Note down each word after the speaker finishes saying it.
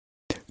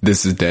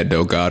This is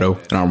Delgado,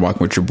 and I'm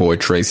rocking with your boy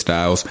Trey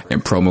Styles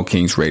and Promo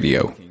Kings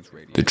Radio,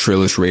 the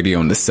Trillest Radio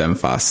on the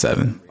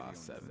 757.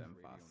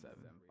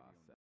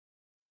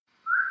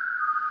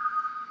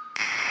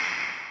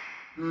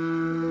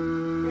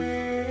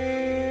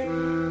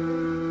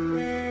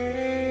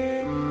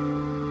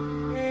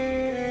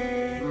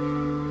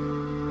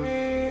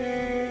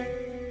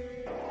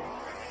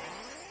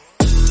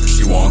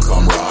 She won't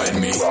come ride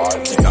me.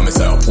 She coming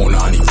to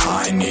Punani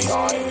behind me.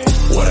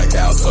 What a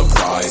gal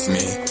surprise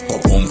me. Her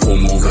boom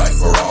boom move like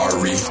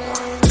Ferrari.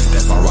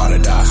 That's my ride or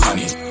die,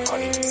 honey.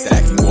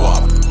 Stacking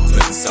guap,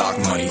 flipping stock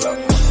money.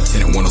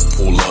 Tinted windows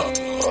pull up.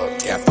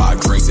 Got 5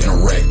 drinks in a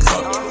red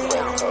cup.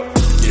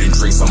 Getting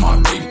drinks on my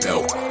big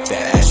belt.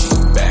 That ass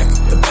she's back,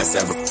 the best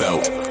ever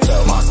felt.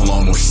 My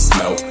cologne when she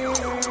smelt.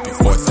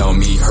 Before telling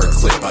me her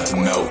clip about to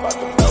melt.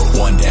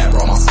 One dab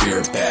brought my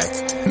spirit back.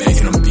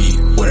 Making a beat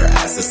with her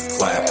ass that's a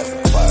clap.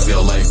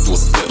 Feel like do a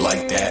split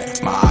like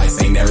that. My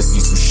eyes ain't never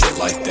seen some shit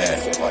like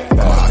that.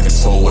 My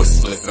control with a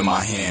spliff in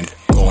my hand.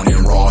 Going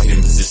in raw,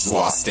 hitting positions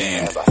while I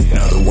stand. In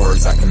other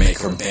words, I can make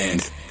her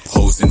bend.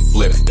 Pose and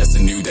flip, that's the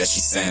new that she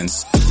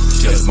sends.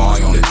 She does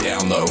Molly on the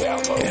down low.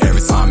 And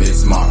every time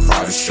it's my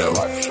private show.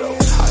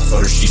 I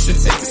told her she should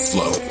take it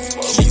slow.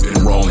 She's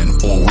been rolling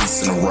 4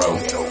 weeks in a row.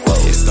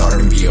 It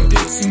started to be a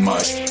bit too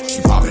much.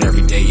 She popping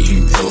every day,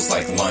 eating pills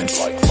like lunch.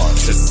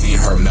 Just seen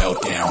her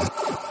melt down.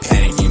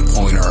 Panicking,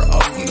 pulling her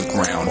up from the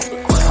ground.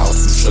 I was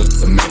too shook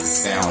to make a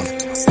sound.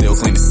 Still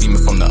clean the semen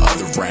from the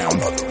other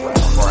round.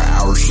 For an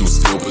hour she was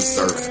still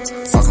berserk.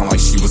 Talking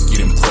like she was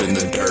getting put in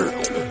the dirt.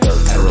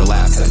 Had to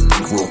relax, had to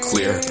think real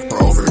clear.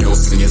 Her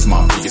overdosing is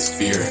my biggest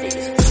fear.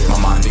 My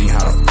mind ain't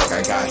how the fuck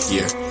I got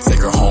here.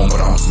 Take her home, but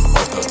I'm too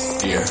fucked up to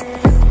steer.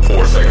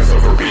 4 seconds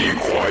of her being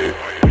quiet.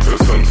 Took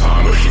some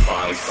time, but she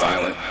finally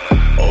silent.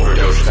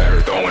 Overdose, had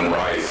her throwing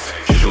rice.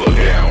 She should look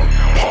down,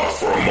 pause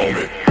for a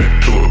moment.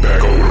 She looked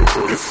back over a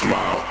crooked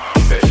smile.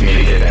 She said she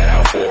needed to get that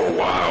out for a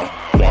while.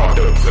 Walked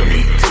up to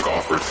me, took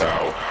off her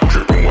towel.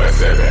 Dripping wet,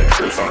 said that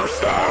trips on her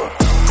style.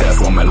 That's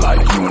woman like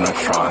you in a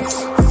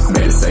trance.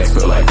 Made the sex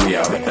feel like we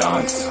have a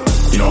dance.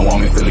 You don't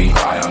want me to leave,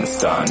 I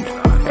understand.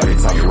 Every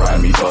time you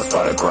ride me, bust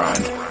by the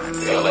grind.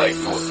 Feel like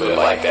do a split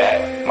like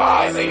that. My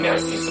eyes ain't never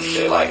seen some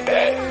shit like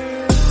that.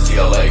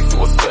 Feel like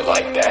do a split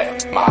like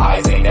that. My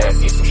eyes ain't never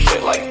seen some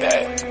shit like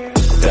that.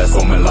 That's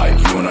woman like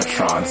you in a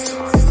trance.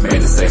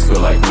 Made the sex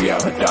feel like we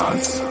have a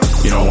dance.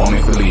 You don't want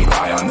me to leave,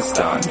 I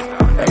understand.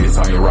 Every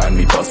time you ride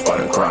me, bust by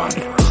the grind.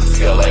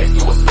 Feel like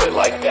do a split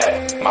like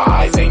that. My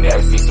eyes ain't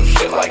never seen some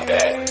shit like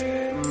that.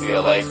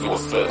 Feel like do a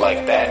split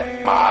like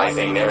that. My eyes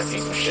ain't never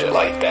seen some shit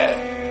like that.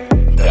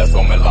 That's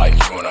woman like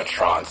you in a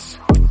trance.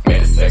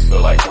 Made the sex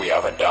feel like we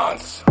have a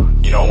dance.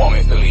 You don't want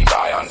me to leave,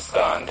 I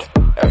understand.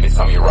 Every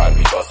time you ride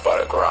me, bust by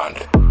the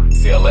grind.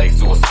 See her legs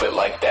do a split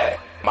like that.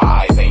 My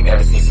eyes ain't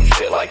never seen some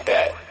shit like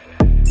that.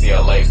 See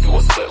her legs do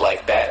a split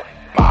like that.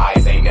 My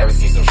eyes ain't never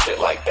seen some shit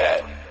like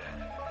that.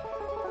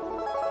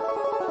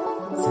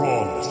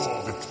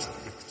 Flawless victory.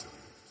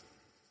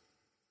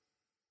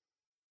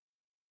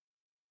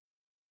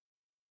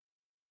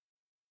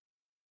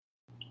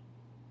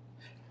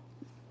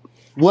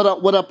 What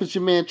up, it's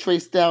your man Trey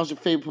Styles, your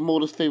favorite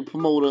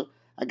promoter.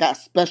 I got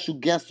special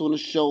guests on the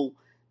show,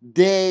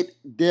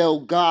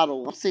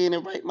 Delgado. I'm saying it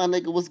right, my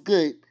nigga, what's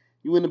good?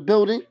 You in the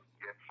building?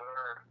 Yes,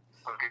 sir.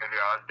 What's good,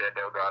 y'all? It's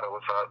Delgado.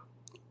 What's up?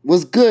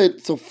 What's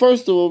good? So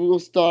first of all, we're going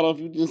to start off,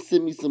 you just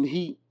sent me some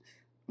heat.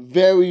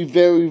 Very,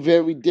 very,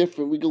 very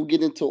different. We're going to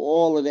get into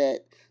all of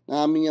that.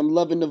 Now, I mean, I'm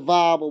loving the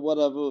vibe or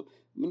whatever.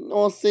 You know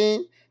what I'm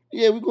saying?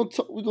 Yeah, we're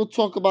gonna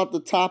talk about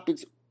the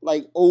topics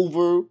like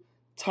over,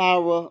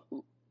 Tyra,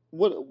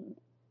 what,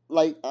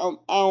 like, I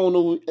don't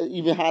know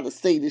even how to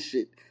say this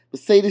shit. But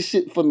say this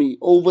shit for me.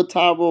 Over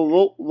Tyra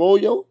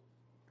Royo?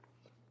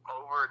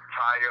 Over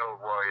Tayo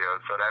Royo.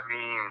 So that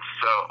means,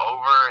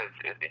 over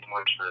is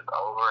English is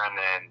over, and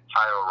then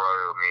Tayo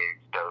Royo means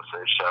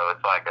dosage. So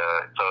it's like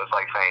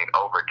saying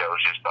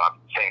overdose. So I'm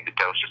saying the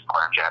dosage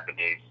part in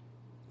Japanese.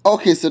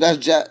 Okay, so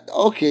that's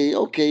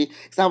okay.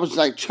 So I was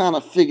like trying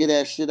to figure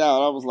that shit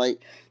out. I was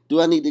like, do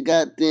I need to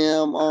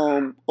goddamn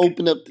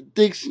open up the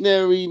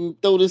dictionary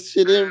and throw this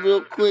shit in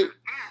real quick?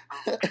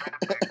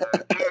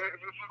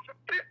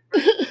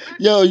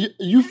 Yo,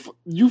 you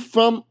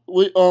from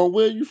where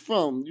are you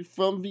from? You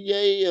from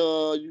VA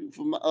or you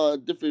from a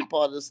different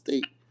part of the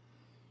state?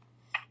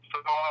 So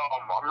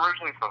I'm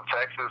originally from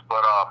Texas,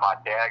 but my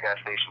dad got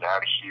stationed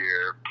out of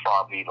here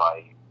probably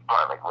like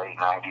late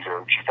 90s,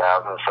 early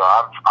 2000s. So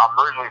I'm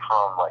originally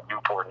from like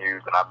Newport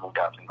News, and I moved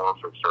out to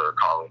Norfolk for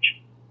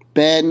college.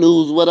 Bad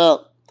news. What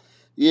up?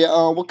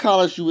 Yeah. What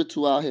college you went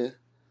to out here?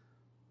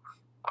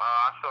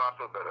 I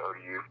still go to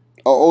ODU.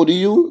 Oh,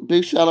 ODU.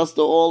 Big shout outs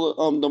to all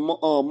the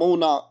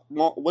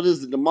what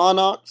is it? The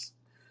Monarchs.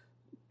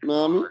 You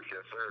know what I mean?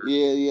 Yes, sir.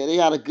 Yeah. They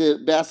got a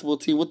good basketball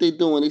team. What they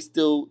doing? They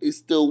still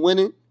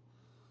winning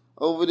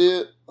over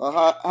there.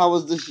 How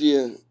was this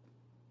year?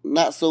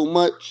 Not so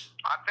much.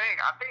 I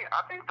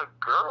think the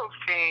girls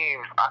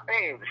team. I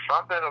think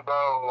something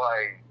about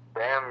like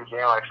them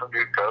getting like some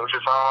good coach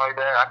or something like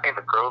that. I think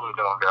the girls are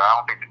doing good. I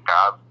don't think the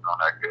guys are doing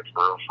that good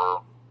for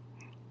real.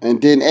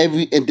 And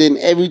then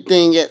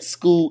everything at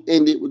school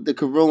ended with the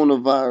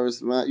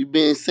coronavirus, man. You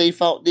being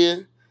safe out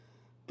there,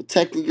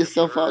 protecting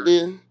yourself out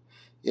there.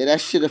 Yeah,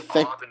 that shit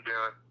affected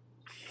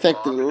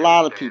a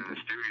lot of people.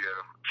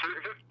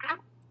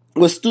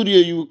 What studio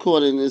you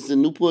recording? Is it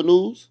Newport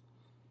News?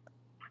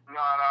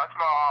 No, it's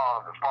my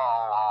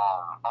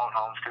own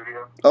home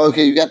studio.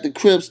 Okay, you got the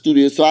crib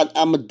studio, so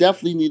I'ma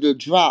definitely need a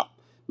drop.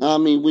 Now, I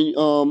mean, when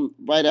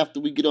right after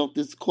we get off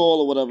this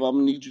call or whatever, I'm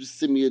gonna need you to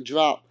send me a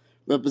drop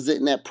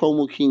representing that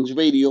Promo Kings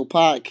Radio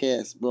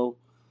podcast, bro.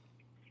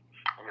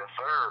 Yes,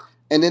 sir.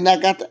 And then I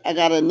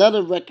got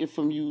another record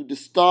from you, the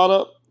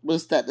startup.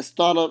 What's that? The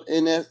startup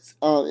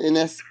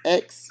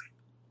NSX.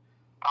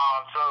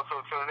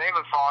 So the name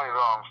of the song is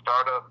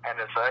Startup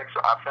NSX.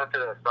 I sent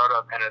it as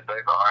Startup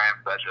NSX RM.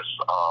 That's just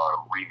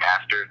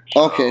remastered.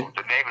 So Okay.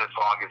 The name of the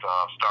song is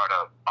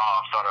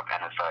Startup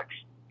NSX.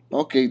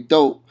 Okay,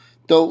 dope.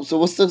 So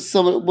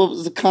what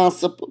was the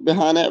concept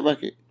behind that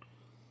record?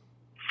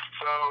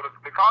 So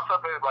the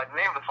concept is like the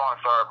name of the song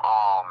is Startup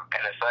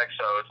NSX.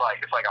 So it's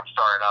like I'm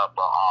starting up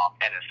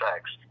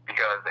NSX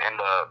because in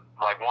the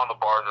like one of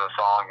the bars of the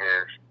song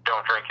is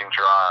don't drink and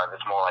drive.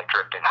 It's more like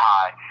drifting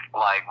high,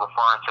 like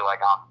referring to like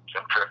I'm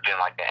drifting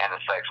like the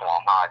NSX while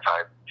I'm high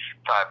type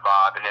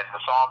vibe. And then the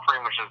song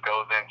pretty much just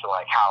goes into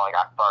like how like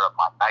I start up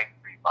my night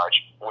pretty much,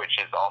 which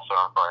is also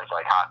referring to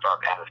like how I start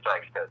up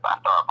NSX because I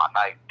start up my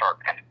night, start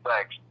up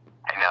NSX,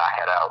 and then I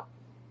head out.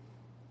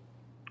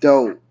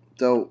 Dope.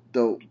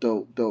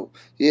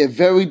 Yeah,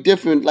 very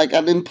different. Like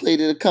I didn't play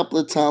it a couple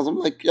of times. I'm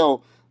like,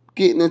 yo,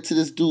 getting into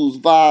this dude's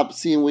vibe,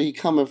 seeing where he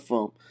coming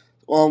from.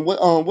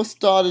 What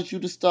started you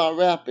to start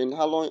rapping?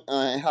 How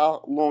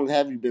long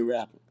have you been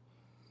rapping?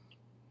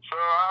 So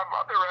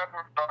I've been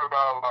rapping for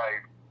about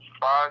like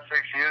 5-6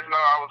 years now.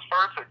 I was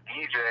first a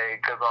DJ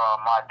because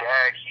my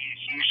dad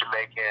he used to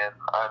make it,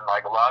 and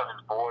like a lot of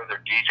his boys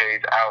are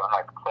DJs out in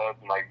like the clubs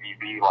and like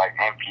VB like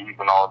MPs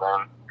and all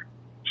them.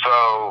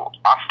 So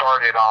I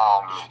started.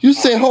 You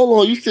say,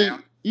 hold on.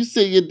 You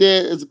say your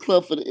dad is a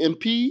club for the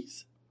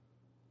MPs?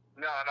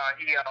 No.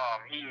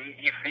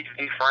 He's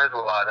friends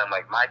with a lot of them,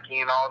 like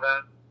Mikey and all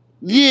them.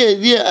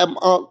 Yeah.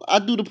 I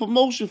do the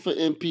promotion for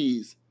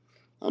MPs.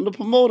 I'm the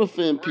promoter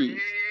for MPs.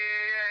 Yeah.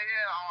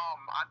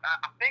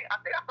 I think I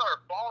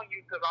started following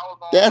you because I was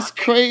on. That's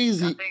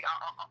crazy. I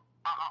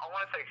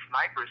want to say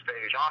Sniper's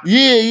page.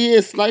 Honestly.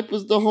 Yeah.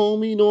 Sniper's the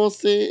homie. You know what I'm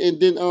saying?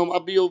 And then I'll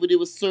be over there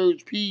with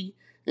Surge P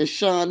and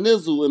Sean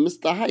Nizzle and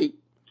Mr. Hype.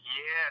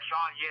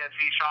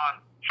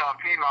 Sean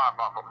P,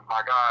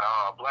 my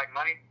guy, Black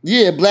Money.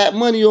 Yeah, Black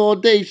Money all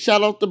day.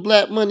 Shout out to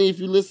Black Money if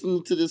you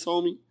listening to this,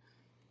 homie.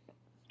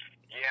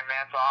 Yeah,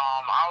 man. So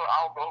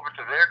I'll go over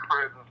to their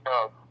cribs and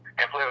stuff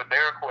and play with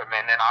their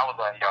equipment. And then I was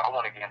like, yo, I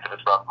want to get into this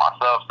stuff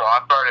myself. So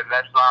I started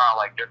messing around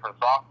like different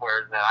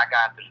softwares, and I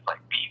got into just like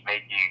beat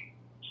making.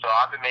 So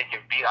I've been making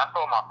beat. I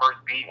sold my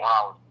first beat when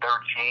I was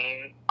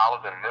 13. I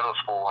was in middle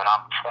school, and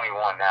I'm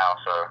 21 now,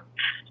 so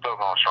still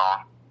going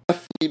strong.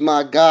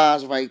 My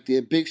guys right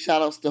there. Big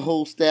shout outs to the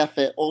whole staff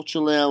at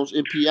Ultra Lounge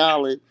in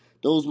Island.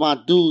 Those my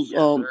dudes.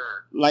 Yes,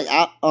 like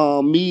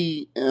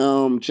me,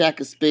 Jack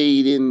of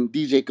Spade and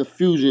DJ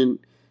Confusion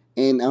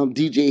and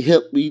DJ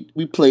Hip. We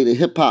play the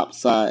hip hop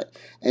side,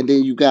 and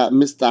then you got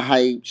Mr.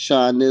 Hype,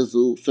 Sean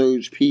Nizzle,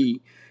 Surge P,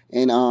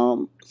 and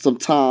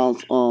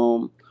sometimes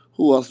who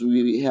else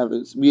we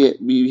having?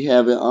 We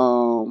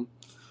having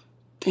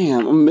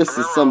damn, I'm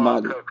missing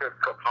somebody.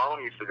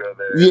 Capone used to go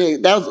there. Yeah,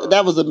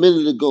 that was a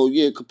minute ago.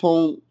 Yeah,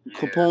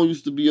 Capone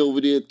used to be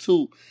over there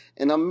too.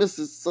 And I'm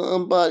missing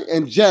somebody.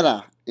 And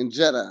Jedi. Yeah,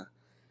 Jedi.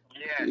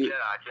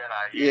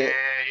 Yeah,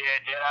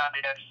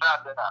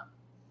 Jedi.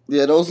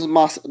 Yeah, those is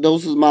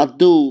my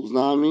dudes,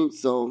 know what I mean?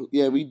 So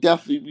yeah, we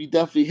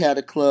definitely had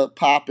a club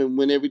popping.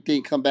 When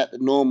everything come back to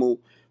normal,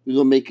 we're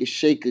gonna make it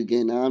shake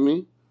again, know what I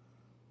mean?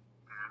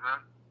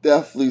 Mm-hmm.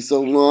 Definitely.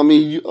 So you know what I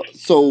mean?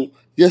 So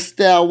your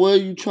style, where are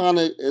you trying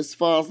to, as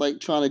far as like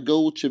trying to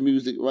go with your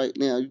music right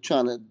now? You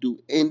trying to do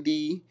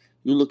indie?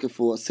 You looking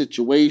for a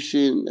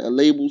situation, a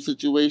label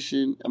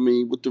situation? I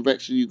mean, what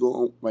direction you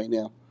going right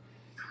now?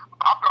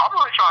 I'm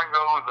really trying to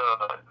go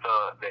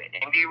the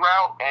indie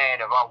route,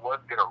 and if I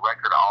was to get a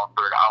record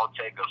offered, I would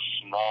take a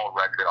small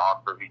record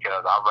offer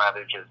because I'd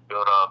rather just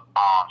build up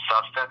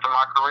substance in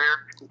my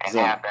career and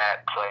have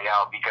that play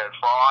out. Because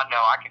for all I know,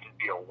 I could just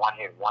be a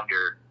one-hit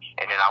wonder,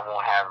 and then I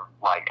won't have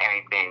like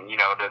anything, you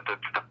know,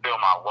 to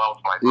build my wealth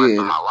like the rest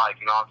of my life.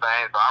 You know what I'm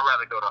saying? So I'd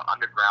rather go the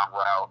underground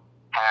route,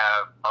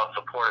 have a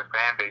supportive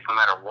fan base. No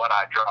matter what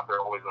I drop, they're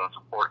always going to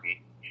support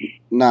me.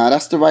 Nah,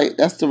 that's the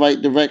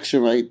right direction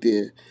right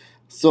there.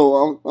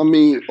 So, I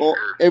mean,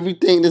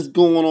 everything that's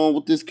going on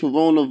with this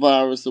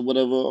coronavirus or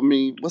whatever, I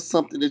mean, what's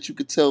something that you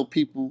could tell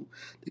people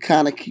to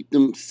kind of keep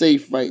them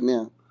safe right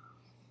now?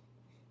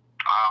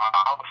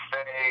 I would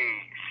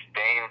say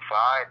stay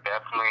inside.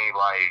 Definitely,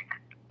 like,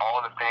 all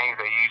the things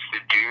they used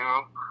to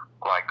do,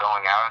 like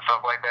going out and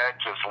stuff like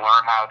that, just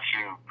learn how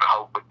to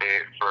cope with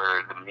it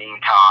for the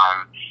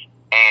meantime.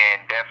 And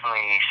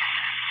definitely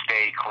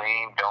stay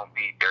clean. Don't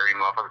be dirty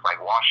motherfuckers. Like,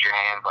 wash your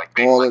hands. Like,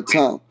 big, all like, the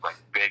time. Like,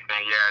 big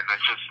thing. Yeah,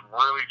 that's just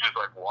really just,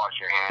 like, wash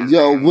your hands.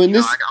 Yo, and, when you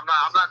this... know, like,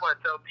 I'm not going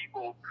to tell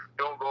people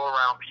don't go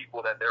around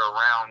people that they're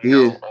around, you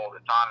know, all the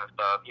time and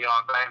stuff. You know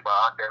what I'm saying? But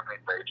I definitely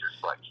say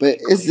just, like, but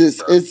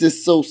it's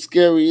just so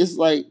scary. It's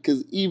like,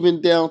 because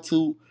even down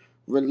to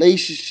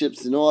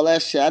relationships and all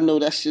that shit, I know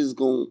that shit's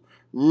going to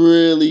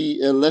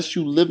really, unless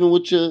you living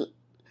with your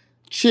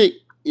chick,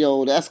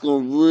 yo, that's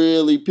gonna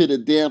really put a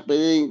damper. It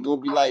ain't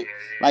gonna be like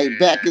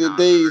back in the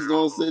days, you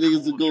know what I'm saying?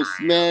 Niggas would go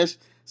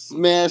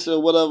smash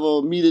or whatever,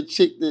 or meet a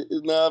chick that,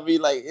 you know what I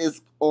mean? Like, it's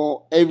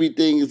all,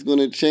 everything is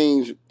gonna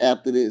change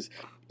after this.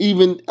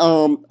 Even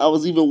I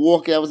was in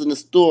the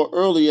store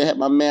earlier, had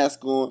my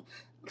mask on.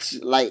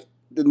 Like,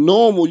 the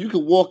normal, you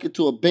could walk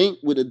into a bank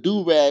with a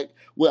do-rag,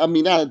 well, I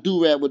mean, not a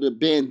do-rag, with a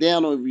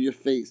bandana over your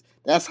face.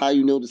 That's how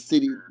you know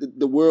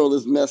the world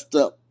is messed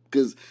up,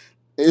 because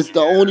it's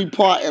the only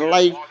part in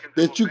life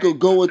that you could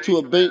go into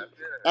a bank.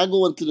 I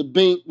go into the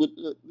bank with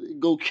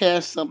go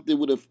cash something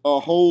with a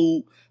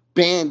whole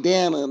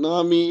bandana. You know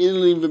what I mean? It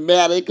don't even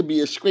matter. It could be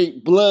a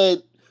straight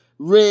blood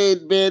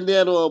red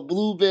bandana or a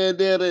blue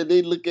bandana, and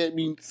they look at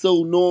me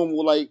so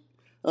normal, like,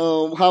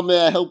 how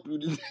may I help you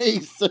today,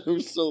 sir?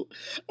 So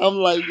I'm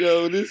like,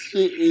 yo, this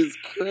shit is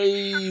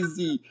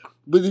crazy.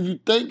 But if you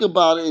think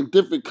about it, in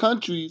different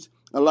countries,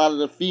 a lot of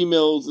the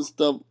females and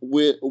stuff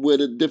wear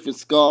the different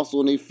scarves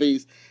on their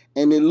face.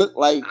 And it looked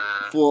like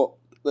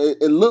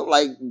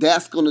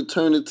that's gonna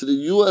turn into the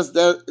U.S.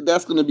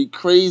 That's gonna be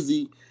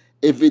crazy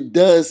if it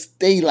does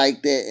stay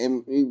like that,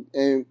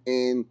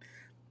 and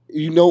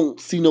you don't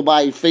see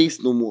nobody's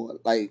face no more.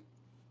 Like,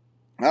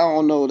 I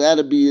don't know,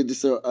 that'd be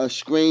just a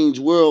strange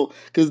world,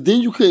 because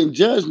then you couldn't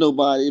judge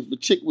nobody if a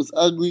chick was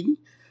ugly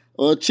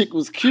or a chick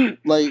was cute.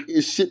 Like,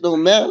 it shit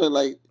don't matter.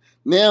 Like,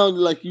 now,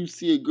 like, you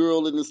see a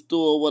girl in the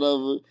store or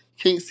whatever,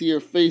 can't see her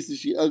face and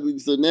she ugly,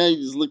 so now you're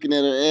just looking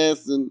at her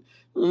ass and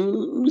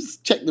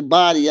just check the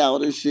body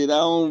out and shit. I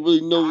don't really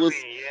know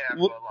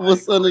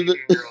what's under the...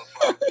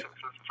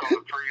 Some of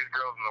the prettiest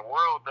girls in the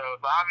world, though.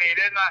 So I mean,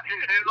 it's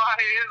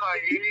like,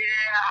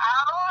 yeah, I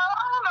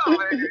don't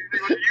know, man.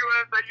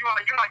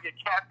 You might get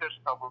catfished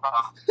a couple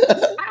times.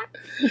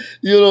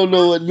 You don't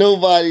know what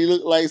nobody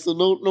look like, so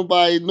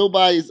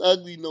nobody's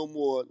ugly no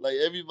more. Like,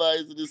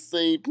 everybody's in the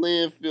same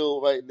playing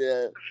field right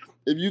now.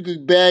 If you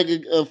could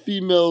bag a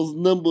female's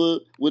number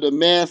with a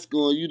mask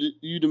on,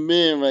 you the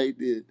man right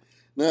there.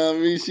 Know what I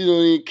mean? She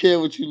don't even care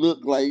what you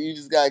look like. You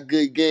just got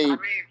good game. I mean,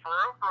 for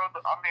real,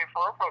 the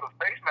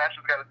face mask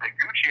has got to say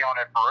Gucci on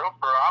it. For real.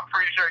 I'm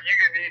pretty sure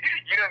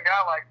you done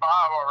got like 5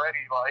 already.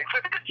 Like,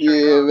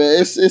 yeah, man.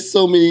 It's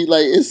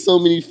so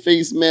many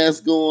face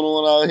masks going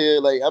on out here.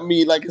 Like, I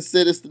mean, like I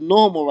said, it's the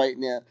normal right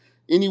now.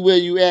 Anywhere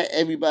you at,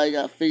 everybody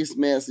got face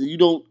masks, and you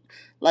don't,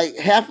 like,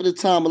 half of the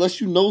time,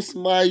 unless you know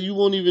somebody, you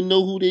won't even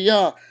know who they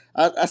are.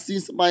 I see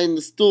somebody in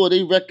the store,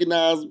 they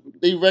recognize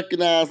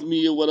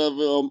me or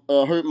whatever,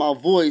 heard my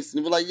voice,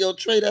 and they be like, yo,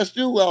 Trey, that's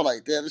you. I was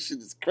like, damn, this shit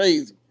is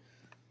crazy.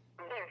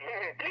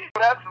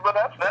 But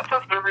that's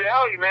just the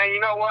reality, man. You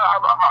know what?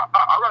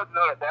 I rather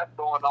know that's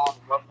going on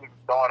than most people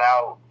going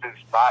out just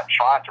not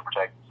trying to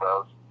protect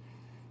themselves.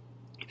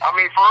 I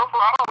mean, for real,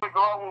 I don't really go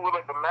out with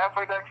like the mask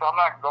like that, because I'm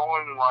not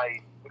going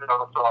like, you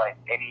know, to like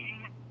any,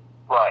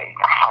 like,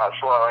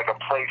 sort of like a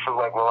place with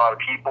like with a lot of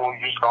people. You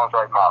just going to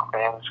like my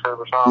family's crib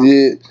or something.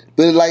 Yeah,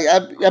 but like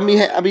I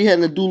be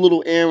having to do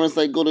little errands,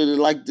 like go to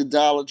the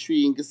Dollar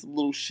Tree and get some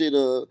little shit.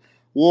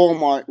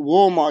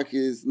 Walmart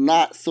is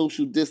not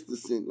social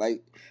distancing.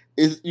 Like,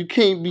 you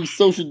can't be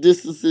social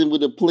distancing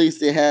with a place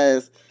that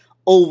has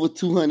over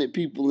 200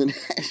 people in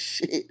that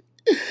shit.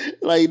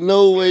 Like,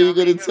 no way you're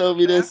gonna tell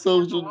me that's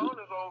social. Alone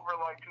is over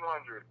like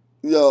 200.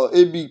 Yo,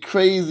 it'd be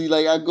crazy.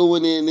 Like, I go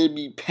in there and it'd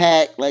be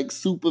packed, like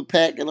super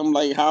packed, and I'm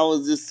like, how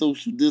is this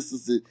social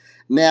distancing?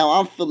 Now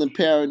I'm feeling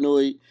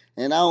paranoid,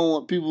 and I don't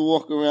want people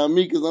walking around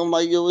me, because I'm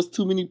like, yo, it's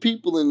too many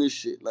people in this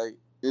shit. Like,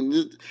 and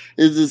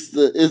it's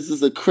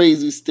just a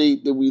crazy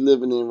state that we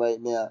living in right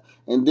now.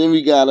 And then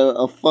we got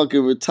a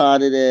fucking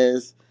retarded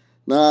ass,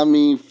 know what I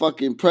mean,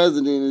 fucking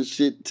president and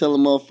shit,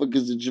 telling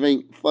motherfuckers to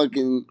drink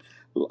fucking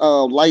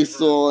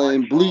Lysol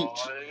and bleach.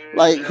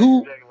 Like,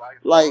 who?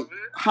 Like,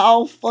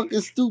 how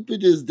fucking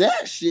stupid is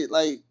that shit?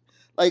 Like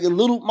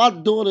my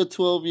daughter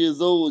 12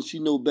 years old, and she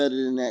know better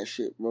than that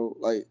shit, bro.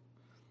 Like,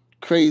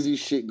 crazy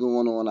shit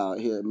going on out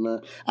here,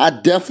 man. I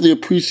definitely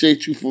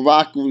appreciate you for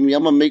rocking with me.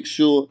 I'm gonna make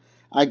sure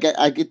I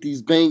get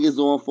these bangers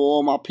on for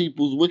all my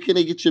peoples. Where can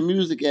they get your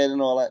music at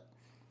and all that?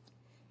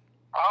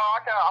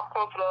 I'm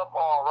posted up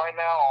right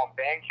now on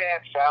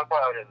Bandcamp,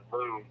 SoundCloud, and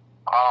Blue.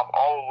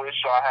 All of which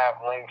I have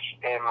links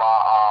in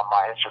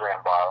my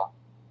Instagram bio.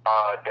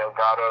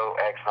 Delgado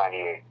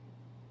X98.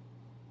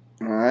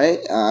 All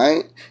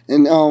right.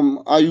 And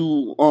are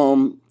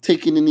you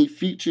taking any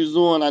features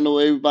on? I know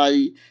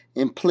everybody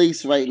in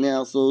place right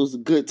now, so it's a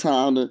good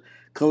time to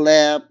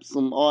collab.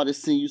 Some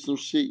artists send you some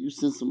shit. You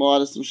send some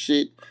artists some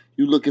shit.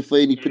 You looking for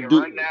any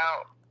right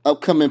now,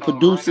 upcoming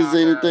producers, right now,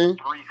 anything? 3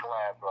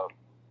 collabs up.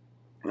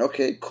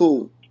 Okay,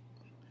 cool.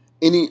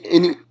 Any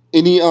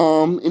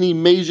Any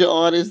major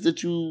artists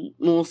that you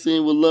know what I'm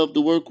saying would love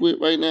to work with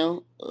right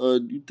now?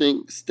 Do you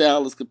think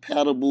style is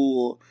compatible,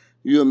 or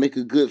you'll make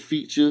a good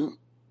feature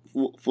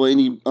for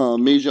any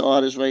major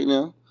artists right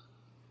now?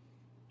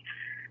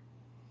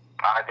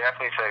 I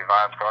definitely say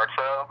Vibes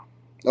Cartel.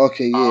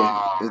 Okay,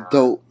 yeah, it's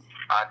dope.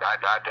 I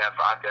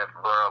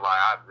definitely, bro.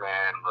 Like,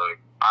 man, look,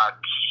 I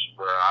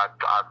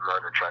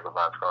murdered track of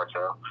Vibes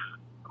Cartel.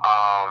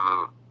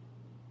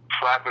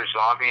 Slapper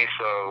Zombie.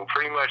 So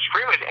pretty much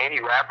any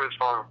rappers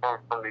from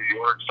New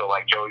York. So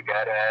like Joey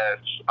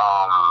Badass,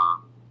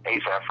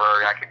 ASAP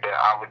Ferg.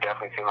 I would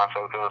definitely see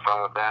myself doing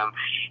something with them.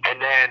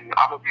 And then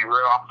I'm gonna be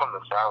real. I'm from the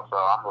South, so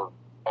I'm gonna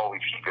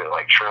always keep it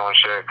like trill and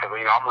shit. Cause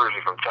I'm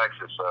originally from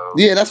Texas, so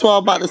yeah, that's what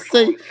I'm about to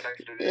say.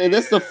 And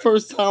that's the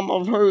first time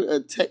I've heard a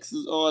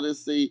Texas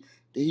artist say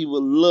that he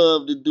would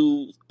love to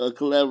do a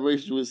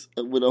collaboration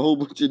with a whole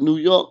bunch of New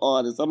York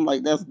artists. I'm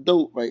like, that's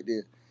dope right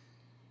there.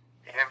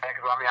 Yeah, man,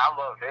 because I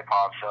love hip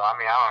hop, so I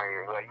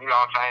don't even, like, you know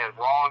what I'm saying? As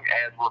long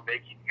as we're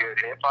making good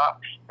hip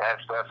hop,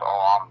 that's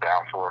all I'm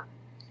down for.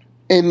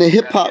 And the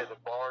hip hop, the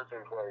bars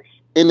in place.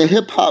 In the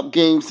hip hop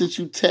game, since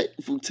you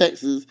from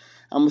Texas,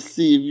 I'm gonna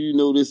see if you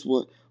know this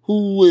one.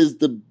 Who is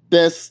the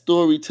best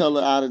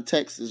storyteller out of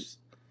Texas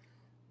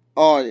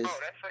artist? That's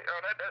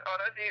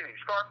easy.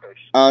 Scarface.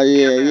 Oh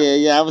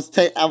yeah.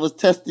 I was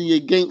testing your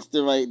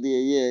gangster right there.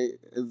 Yeah,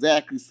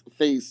 exactly.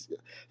 Face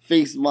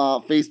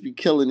be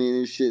killing it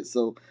and shit.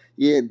 So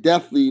yeah,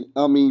 definitely.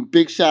 I mean,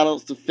 big shout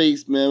outs to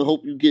Face, man.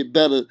 Hope you get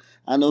better.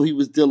 I know he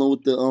was dealing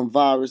with the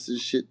virus and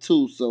shit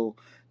too. So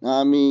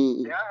I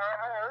mean, yeah, I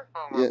heard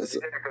from him. Yeah,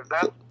 because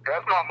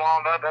that's my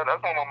mom. That's one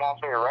of my mom's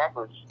favorite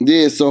rappers.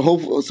 Yeah, so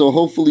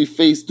hopefully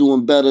Face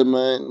doing better,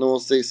 man. You know what I'm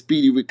saying?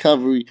 Speedy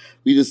recovery.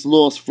 We just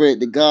lost Fred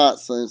the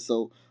Godson,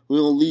 so we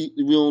don't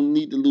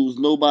need to lose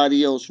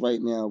nobody else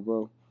right now,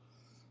 bro.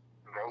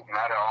 Nope,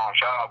 not at all.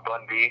 Shout out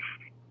Bun Beef.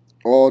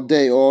 All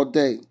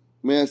day.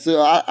 Man,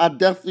 so I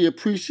definitely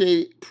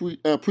appreciate you,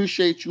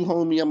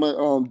 homie. I'm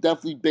gonna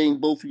definitely bang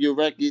both of your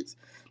records.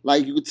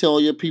 Like, you can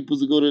tell your people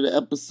to go to the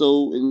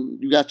episode, and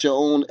you got your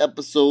own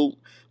episode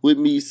with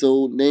me,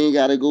 so they ain't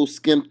gotta go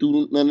skim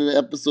through none of the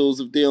episodes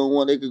if they don't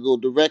want. They could go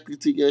directly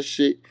to your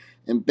shit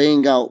and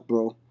bang out,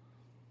 bro.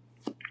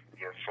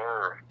 Yes,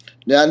 sir.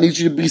 Now I need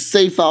you to be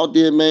safe out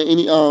there, man.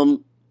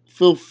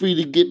 Feel free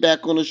to get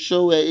back on the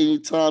show at any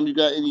time. You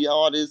got any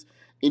artists,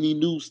 any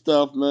new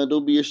stuff, man.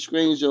 Don't be a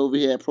stranger over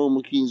here at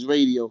Promo Kings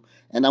Radio.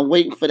 And I'm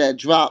waiting for that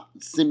drop.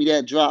 Send me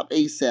that drop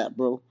ASAP,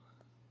 bro.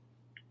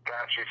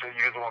 Gotcha. So you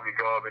just want me to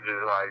go up and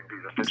just like do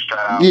the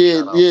shout out?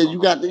 Yeah.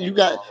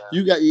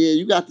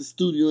 You got the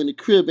studio in the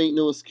crib. Ain't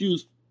no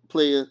excuse,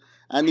 player.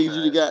 I need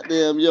you to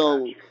goddamn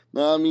know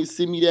what I mean?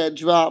 Send me that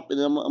drop, and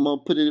I'm gonna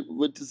put it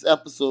with this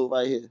episode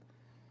right here.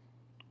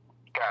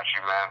 Got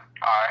you, man.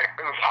 All right,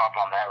 let's hop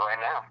on that right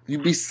now. You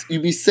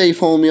be safe,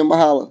 homie. I'ma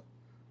holla. All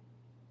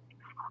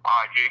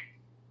right, G.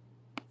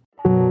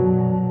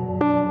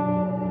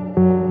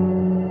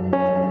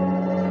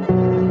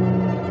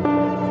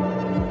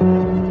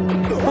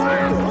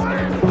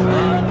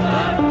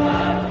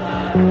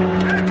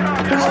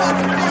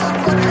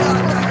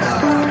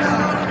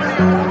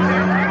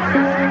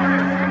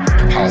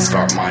 How I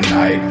start my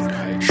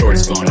night,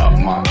 shorty's filling up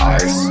my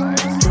eyes.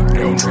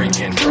 Don't drink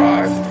and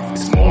drive,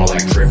 it's more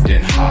like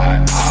drifting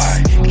high.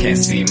 I can't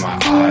see my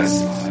eyes,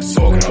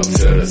 smoking up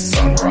to the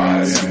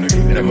sunrise.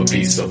 Never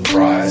be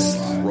surprised,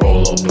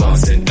 roll up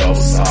blunts in double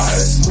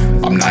size.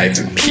 I'm not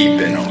even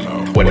peeping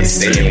what they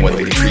saying, what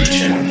they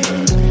preaching.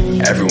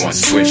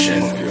 Everyone's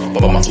switching,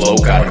 but my flow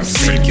got them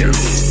seeking.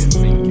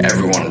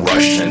 Everyone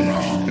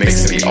rushing,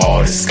 makes me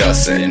all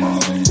disgusting.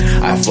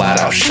 I flat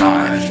out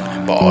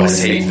shine, but all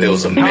this hate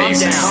feels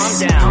amazing.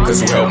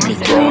 Cause who helped me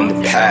grow in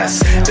the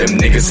past? Them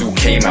niggas who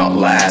came out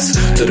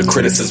last. To the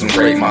criticism,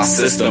 break my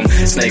system.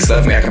 Snakes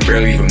left me, I can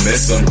barely even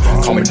miss them.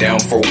 Calm me down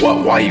for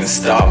what? Why even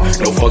stop?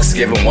 No fucks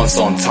given once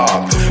on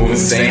top. Moving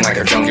insane like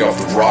a junkie off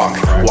the rock.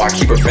 Why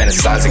keep her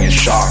fantasizing in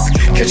shock?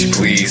 Catch you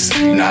please,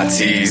 not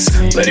tease.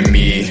 Letting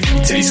me,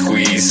 titty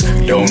squeeze.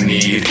 Don't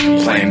need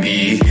plan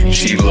B.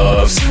 She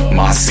loves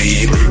my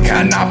seed. Can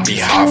I not be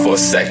hot for a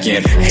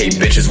second? Hate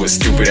bitches with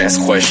stupid ass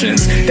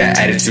questions. That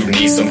attitude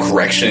needs some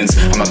corrections.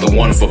 I'm not the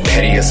one for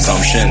petty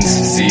assumptions.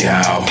 See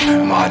how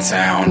my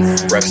town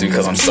reps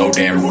because I'm so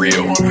damn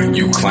real.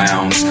 You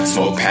clowns,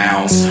 smoke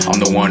pounds. I'm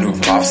the one who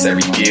pops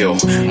every deal.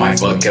 My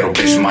fuck ghetto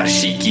bitch, my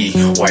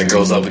shiki. White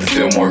girls up and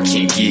feel more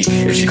kinky.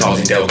 If she calls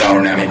me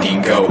Delgado, now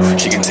Mandingo.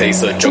 She can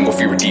taste the jungle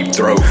fever deep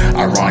throat.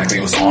 Ironically,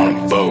 it was on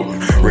a boat.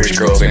 Rich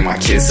girls make my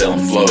kids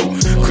selling flow.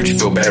 Could you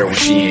feel better when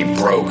she ain't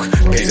broke?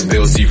 Pays the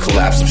bills so you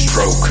collapse or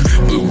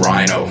stroke. Blue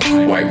rhino,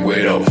 white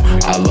widow.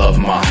 I love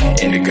my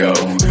indigo.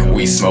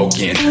 We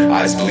smoking,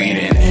 eyes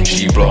bleeding.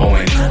 She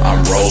blowing,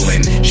 I'm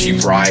rolling. She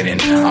riding,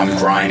 I'm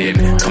grinding.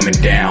 Coming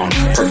down,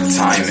 perfect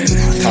timing.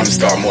 Time to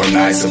start more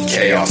nights of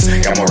chaos.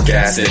 Got more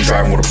gas than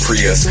driving with a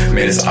Prius.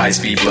 Made his ice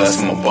be blessed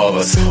from above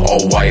us.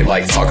 All white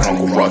like talking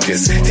Uncle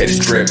Ruckus. Take this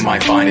drip,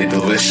 might find it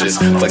delicious.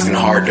 Flexing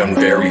hard, done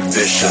very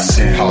vicious.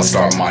 How I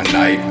start my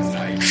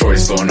night.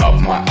 Shorty's filling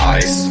up my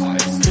eyes.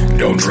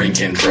 Don't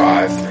drink and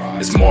drive.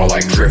 It's more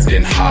like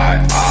drifting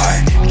high.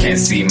 I can't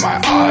see my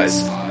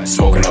eyes.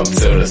 Smoking up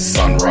to the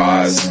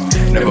sunrise.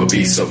 Never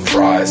be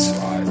surprised.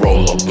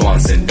 Roll up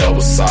blunts in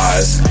double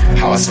size.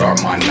 How I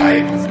start my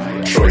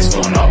night. Shorty's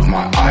filling up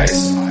my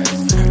ice.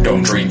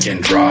 Don't drink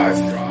and drive.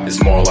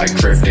 It's more like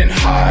drifting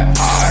high.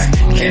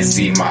 I can't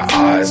see my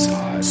eyes.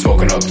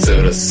 Smoking up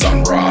to the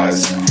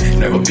sunrise.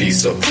 Never be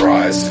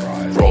surprised.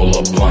 Roll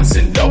up blunts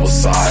in double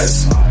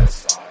size.